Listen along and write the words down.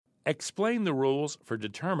Explain the rules for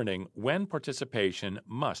determining when participation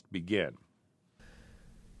must begin.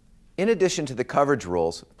 In addition to the coverage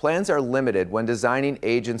rules, plans are limited when designing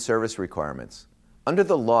age and service requirements. Under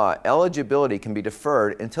the law, eligibility can be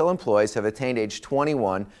deferred until employees have attained age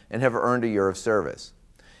 21 and have earned a year of service.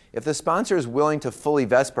 If the sponsor is willing to fully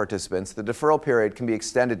vest participants, the deferral period can be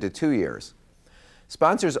extended to 2 years.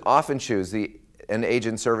 Sponsors often choose an age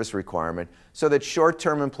and service requirement so that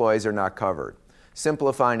short-term employees are not covered,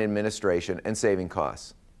 simplifying administration and saving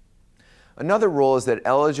costs. Another rule is that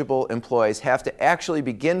eligible employees have to actually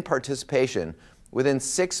begin participation within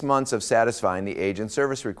 6 months of satisfying the age and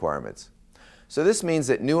service requirements. So this means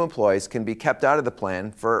that new employees can be kept out of the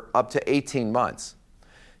plan for up to 18 months.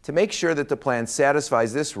 To make sure that the plan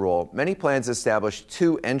satisfies this rule, many plans establish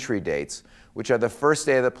 2 entry dates, which are the first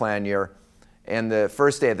day of the plan year and the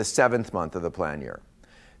first day of the 7th month of the plan year.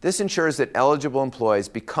 This ensures that eligible employees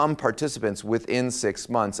become participants within 6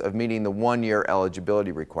 months of meeting the 1-year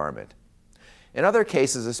eligibility requirement. In other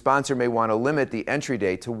cases, a sponsor may want to limit the entry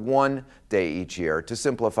date to 1 day each year to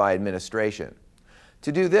simplify administration.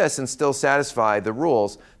 To do this and still satisfy the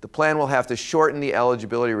rules, the plan will have to shorten the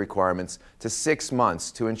eligibility requirements to 6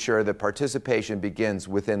 months to ensure that participation begins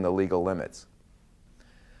within the legal limits.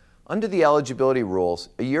 Under the eligibility rules,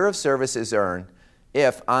 a year of service is earned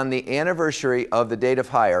if, on the anniversary of the date of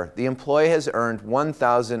hire, the employee has earned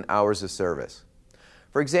 1,000 hours of service.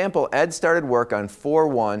 For example, Ed started work on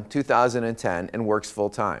 4/1/2010 and works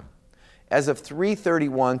full-time. As of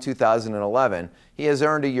 3/31/2011, he has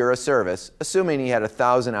earned a year of service, assuming he had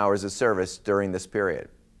 1,000 hours of service during this period.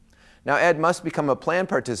 Now, Ed must become a plan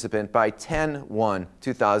participant by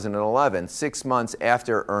 10/1/2011, 6 months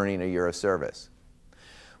after earning a year of service.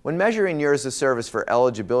 When measuring years of service for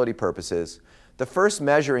eligibility purposes, the first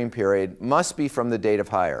measuring period must be from the date of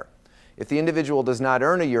hire. If the individual does not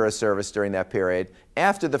earn a year of service during that period,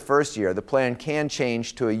 after the first year, the plan can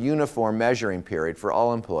change to a uniform measuring period for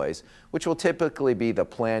all employees, which will typically be the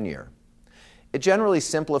plan year. It generally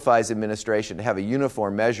simplifies administration to have a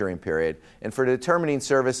uniform measuring period, and for determining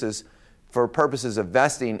services for purposes of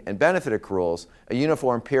vesting and benefit accruals, a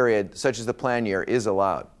uniform period such as the plan year is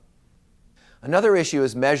allowed. Another issue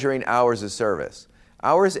is measuring hours of service.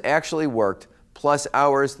 Hours actually worked plus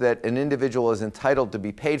hours that an individual is entitled to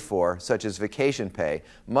be paid for, such as vacation pay,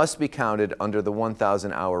 must be counted under the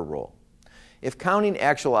 1,000-hour rule. If counting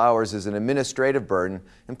actual hours is an administrative burden,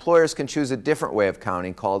 employers can choose a different way of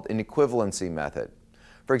counting called an equivalency method.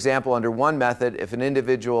 For example, under one method, if an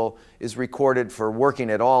individual is recorded for working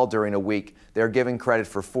at all during a week, they are given credit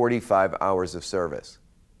for 45 hours of service.